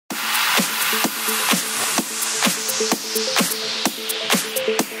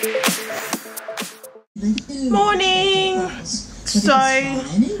Morning. So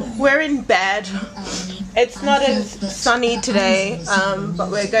we're in bed. It's not as sunny today,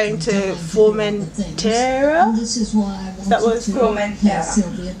 but we're going to Formentera. Is that what it's called? Yeah.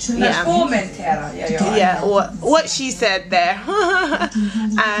 Formentera. Yeah. What she said there.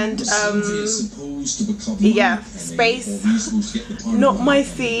 And yeah, space. Not my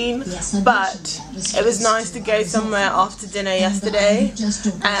scene, but it was nice to go somewhere after dinner yesterday,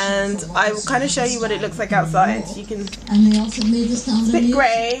 and I will kind of show you what it looks like outside. You can. It's a bit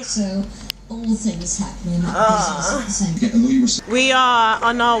grey. All things happening at the same time. We are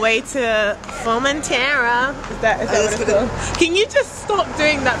on our way to Formentera. Is that what it's called? Can you just stop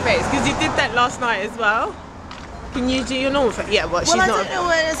doing that face? Because you did that last night as well. Can you do your normal face? Yeah, well, she's not. I don't know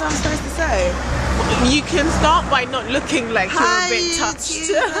what it is I'm supposed to say. You can start by not looking like you're a bit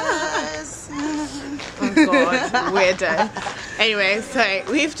touched. Oh god, weirdo. Anyway, so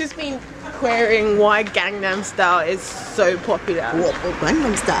we've just been querying why Gangnam Style is so popular. What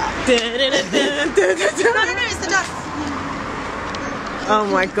Gangnam Style? No, it's the dance. Oh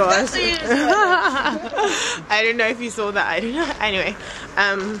my gosh. I don't know if you saw that. I don't know. Anyway,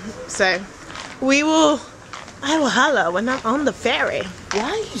 so I will holla when I'm on the ferry. Why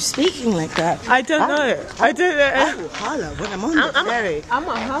are you speaking like that? I don't know. I don't know. I will holla when I'm on the ferry. I'm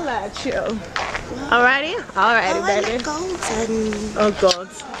gonna holla at you. Alrighty? Alrighty, baby. Oh god.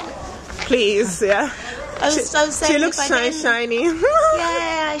 Please, yeah. I was so she looks so shiny.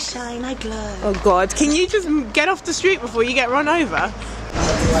 Yeah, I shine, I glow. Oh god, can you just get off the street before you get run over?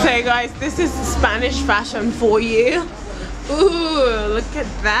 So guys, this is Spanish fashion for you. Ooh, look at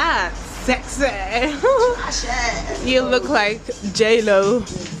that. Sexy. You look like J-Lo.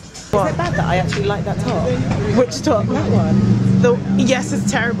 Is it bad that I actually like that top? Which top? That one. Yes,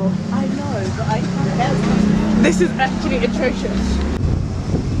 it's terrible. I know, but I can't help it. This is actually atrocious.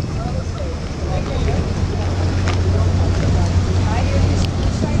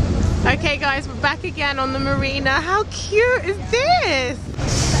 Okay guys, we're back again on the marina. How cute is this?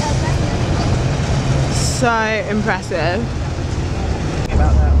 So impressive.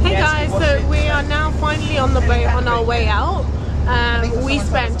 Hey guys, so we are now finally on our way out. We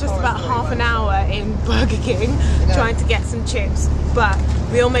spent just about half an hour in Burger King trying to get some chips, but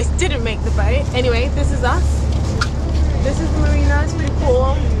we almost didn't make the boat. Anyway, this is us. This is the marina, it's pretty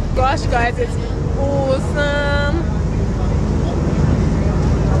cool. Gosh guys, it's awesome.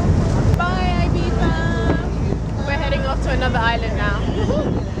 Bye Ibiza. We're heading off to another island now.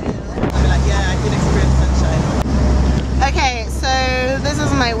 Yeah, I can experience sunshine. Okay, so this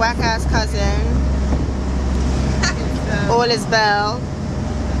is my whack ass cousin. All is Bell.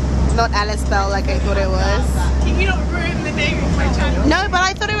 Not Alice Bell like I thought it was. Can you not ruin the name of my channel? No, but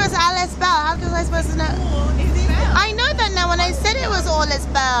I thought it was Alice Bell. How was I supposed to know? I know that now when I said it was All is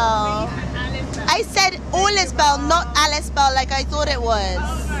Bell. I said All is Bell, not Alice Bell like I thought it was.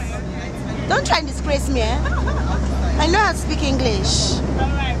 Don't try and disgrace me, eh? I know how to speak English.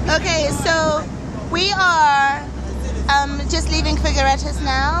 Okay, so we are just leaving Figueretas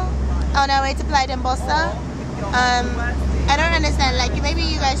now on our way to Playa de Embosa. I don't understand, like maybe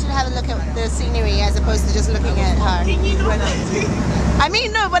you guys should have a look at the scenery as opposed to just looking at her. I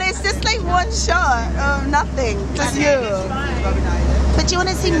mean, no, but it's just like one shot of nothing, just you. But you want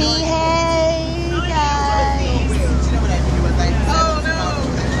to see me? Hey guys. Oh no!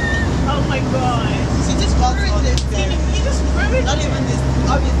 Oh my god! She just ruined this. You just ruined it. Not even this.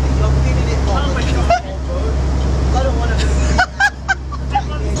 Obviously, you're feeling it. Oh my god! I don't want to.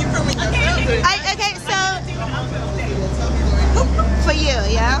 Okay, so for you,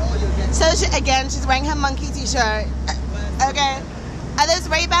 yeah. So again, she's wearing her monkey t-shirt. Okay, are those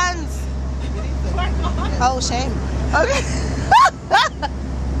Ray-Bans? Oh, shame. Okay.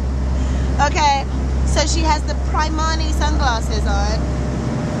 Okay, so she has the Primani sunglasses on.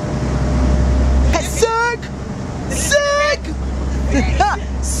 Sick! Sick!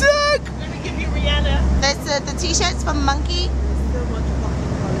 Sick! let me give you Rihanna. There's the t-shirts from Monkey.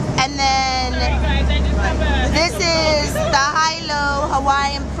 And then this is the high-low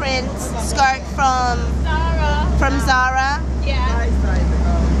Hawaiian print skirt from Zara. Yeah.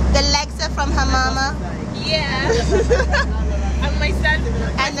 The legs are from her mama. Yeah. And my sandals.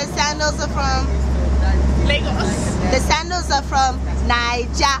 And the sandals are from Lagos. The sandals are from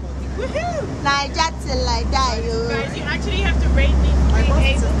Niger. Woohoo! Niger till I die. Guys, you actually have to rate me for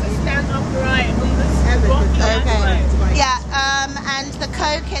being able to stand upright on this rocky Okay. Yeah, and the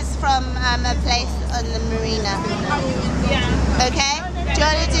Coke is from a place on the marina. Yeah. Okay? Do you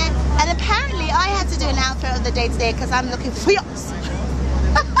want to do? And apparently I had to do an outfit of the day today because I'm looking fierce.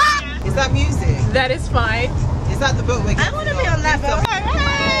 Is that music? That is fine. Is that the boat we're getting? I want to be on that boat.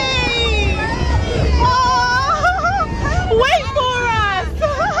 Hey! Oh! Wait for us!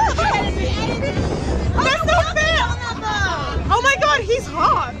 That's not fair! Oh my god, he's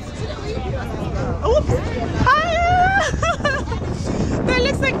hot! Oops! Hiya! That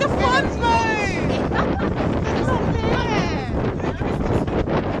looks like the fun boat! That's not fair!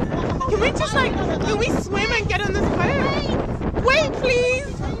 Can we just like, can we swim and get on this boat? Wait please!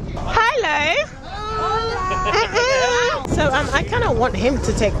 Hello! So I kind of want him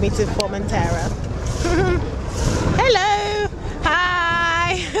to take me to Formentera. Hello!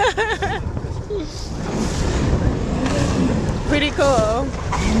 Hi! Pretty cool.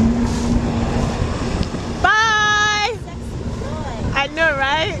 Bye! I know,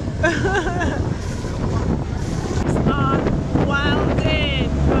 right? Wildin',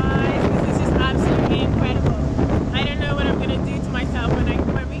 guys. This is just absolutely incredible. I don't know what I'm gonna do to myself when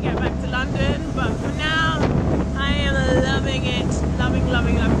we get back to London, but for now, I am loving it.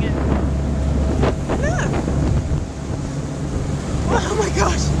 Loving it. Look! Oh my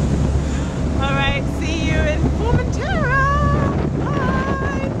gosh! Alright, see you in Formentera!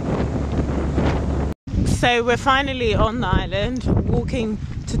 Bye! So we're finally on the island, walking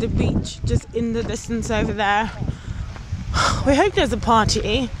to the beach just in the distance over there. We hope there's a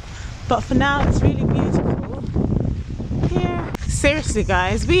party, but for now it's really beautiful here. Seriously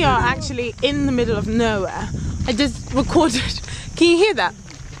guys, we are actually in the middle of nowhere. I just recorded. Can you hear that?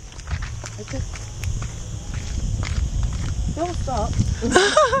 Don't stop.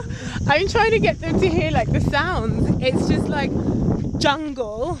 I'm trying to get them to hear like the sounds. It's just like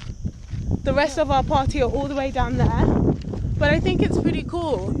jungle. The rest of our party are all the way down there. But I think it's pretty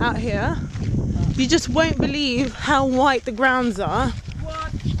cool out here. You just won't believe how white the grounds are.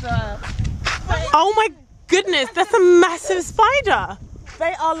 What the? Oh my goodness, that's a massive spider.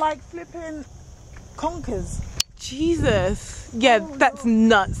 They are like flipping conkers. Jesus. Yeah, that's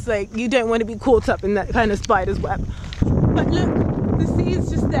nuts. Like, you don't want to be caught up in that kind of spider's web. But look, the sea is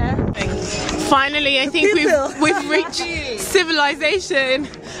just there. Finally, I think we've reached civilization.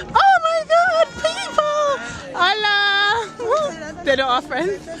 Oh my god, people! Hola! They're not our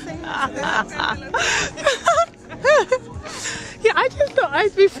friends. Yeah, I just thought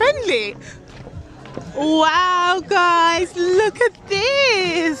I'd be friendly. Wow, guys, look at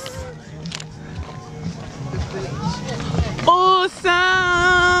this!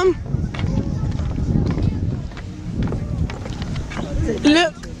 Awesome!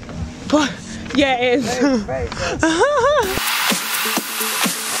 Look! Yeah, it is.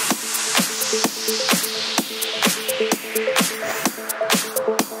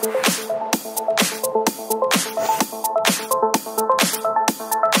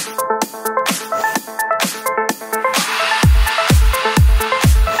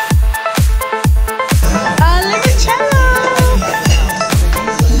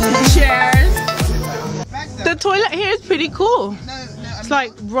 The toilet here is pretty cool. It's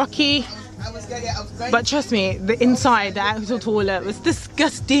like rocky, but trust me, the inside, the actual toilet was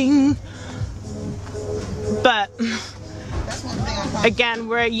disgusting. But again,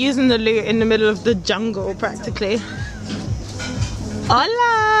 we're using the loo in the middle of the jungle practically.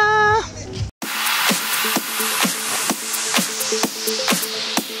 Hola!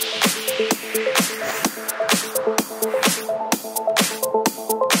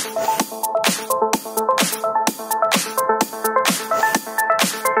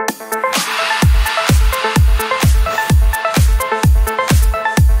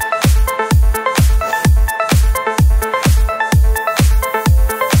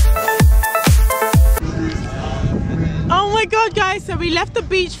 So we left the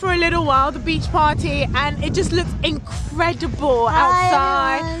beach for a little while, the beach party, and it just looks incredible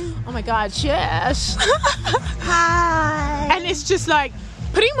outside. Hi. Oh my god, cheers. Hi. And it's just like,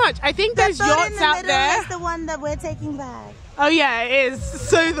 pretty much, I think there's yachts out there. That's the one that we're taking back. Oh yeah, it is.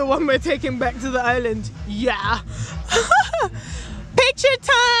 So the one we're taking back to the island. Yeah. Picture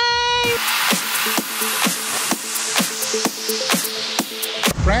time!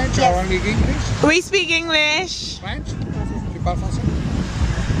 French or only English? We speak English. French? Tu parles français?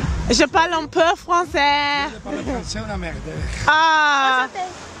 Je parle un peu français. Je parle français una merde. Ah.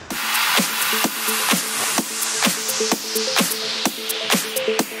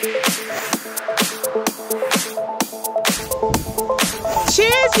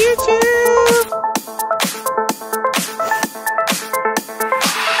 Cheers, YouTube!